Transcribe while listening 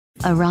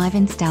Arrive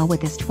in style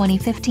with this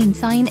 2015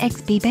 Scion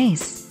XB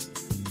base.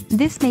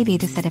 This may be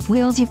the set of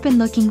wheels you've been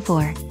looking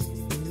for.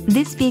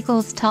 This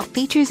vehicle's top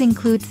features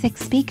include 6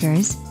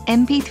 speakers,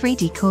 MP3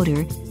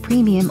 decoder,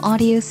 premium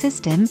audio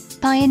system,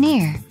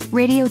 Pioneer,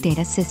 radio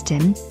data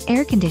system,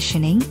 air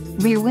conditioning,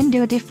 rear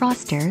window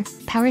defroster,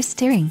 power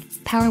steering,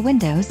 power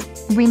windows,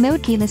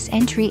 remote keyless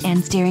entry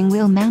and steering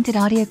wheel mounted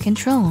audio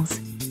controls.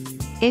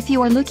 If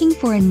you are looking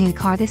for a new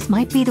car, this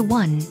might be the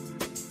one.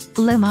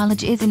 Low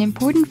mileage is an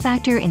important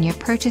factor in your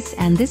purchase,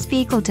 and this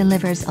vehicle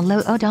delivers a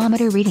low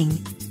odometer reading.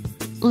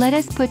 Let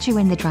us put you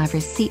in the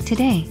driver's seat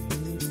today.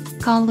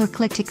 Call or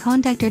click to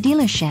contact our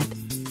dealership.